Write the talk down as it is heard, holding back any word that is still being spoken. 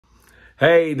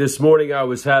Hey, this morning I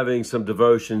was having some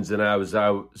devotions and I was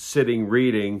out sitting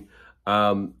reading.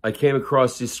 I came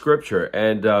across this scripture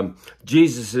and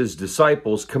Jesus'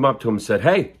 disciples come up to him and said,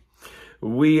 hey,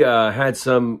 we had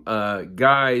some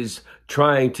guys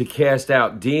trying to cast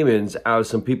out demons out of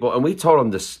some people and we told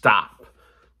them to stop.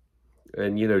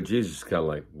 And, Jesus is kind of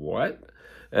like, what?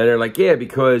 And they're like, yeah,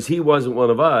 because he wasn't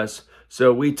one of us.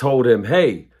 So we told him,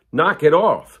 hey, knock it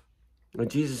off. And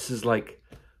Jesus is like,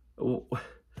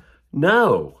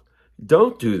 no,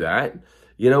 don't do that.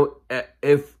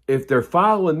 If they're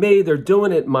following me, they're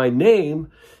doing it in my name.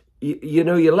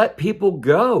 You let people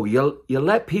go. You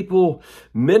let people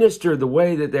minister the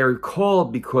way that they're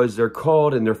called because they're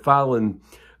called and they're following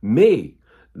me.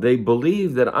 They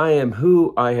believe that I am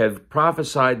who I have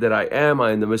prophesied that I am.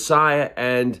 I am the Messiah.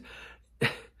 And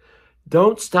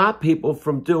don't stop people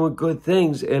from doing good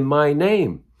things in my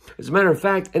name. As a matter of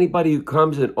fact, anybody who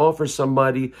comes and offers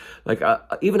somebody like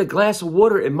even a glass of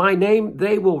water in my name,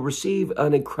 they will receive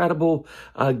an incredible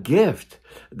gift.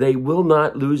 They will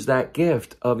not lose that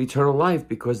gift of eternal life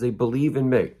because they believe in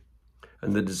me.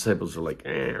 And the disciples are like,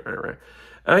 And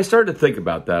I started to think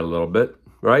about that a little bit,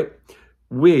 right?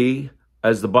 We,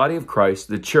 as the body of Christ,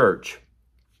 the church,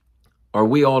 are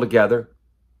we all together?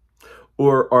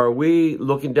 Or are we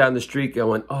looking down the street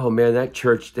going, oh, man, that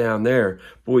church down there,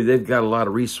 boy, they've got a lot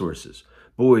of resources.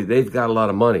 Boy, they've got a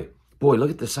lot of money. Boy, look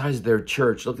at the size of their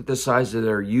church. Look at the size of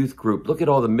their youth group. Look at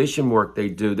all the mission work they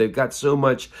do. They've got so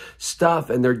much stuff,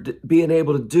 and they're being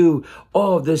able to do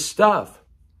all of this stuff.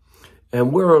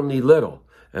 And we're only little,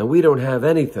 and we don't have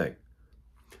anything.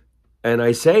 And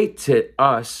I say to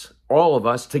us, all of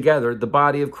us together, the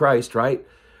body of Christ, right?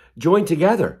 Join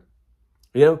together.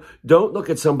 Don't look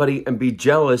at somebody and be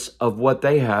jealous of what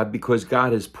they have because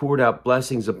God has poured out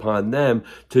blessings upon them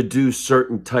to do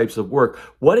certain types of work.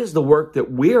 What is the work that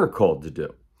we are called to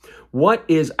do? What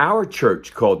is our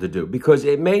church called to do? Because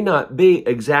it may not be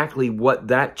exactly what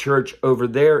that church over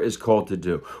there is called to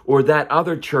do, or that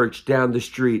other church down the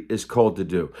street is called to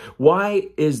do. Why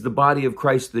is the body of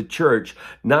Christ, the church,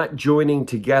 not joining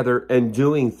together and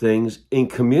doing things in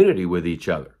community with each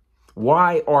other?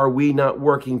 Why are we not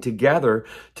working together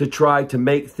to try to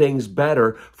make things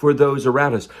better for those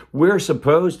around us? We're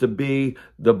supposed to be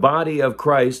the body of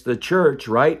Christ, the church,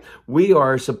 right? We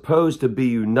are supposed to be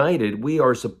united. We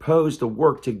are supposed to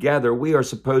work together. We are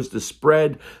supposed to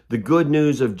spread the good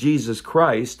news of Jesus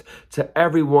Christ to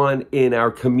everyone in our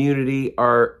community,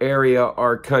 our area,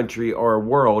 our country, our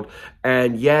world.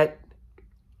 And yet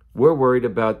we're worried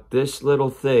about this little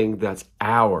thing that's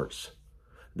ours.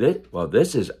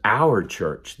 This is our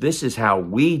church. This is how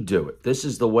we do it. This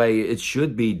is the way it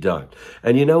should be done.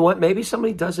 And you know what? Maybe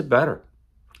somebody does it better.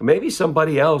 Maybe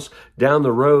somebody else down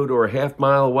the road or a half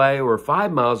mile away or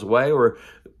 5 miles away or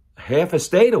half a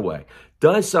state away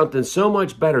does something so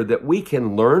much better that we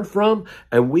can learn from,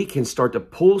 and we can start to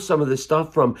pull some of this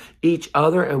stuff from each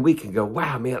other, and we can go,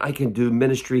 wow, man, I can do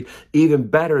ministry even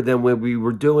better than when we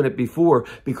were doing it before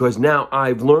because now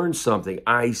I've learned something.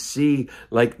 I see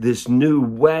like this new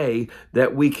way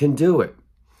that we can do it.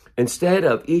 Instead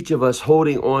of each of us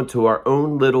holding on to our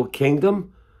own little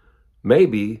kingdom,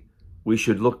 maybe we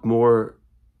should look more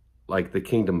like the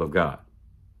kingdom of God.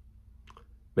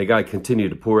 May God continue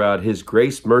to pour out his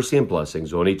grace, mercy, and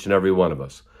blessings on each and every one of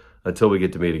us until we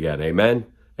get to meet again. Amen.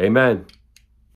 Amen.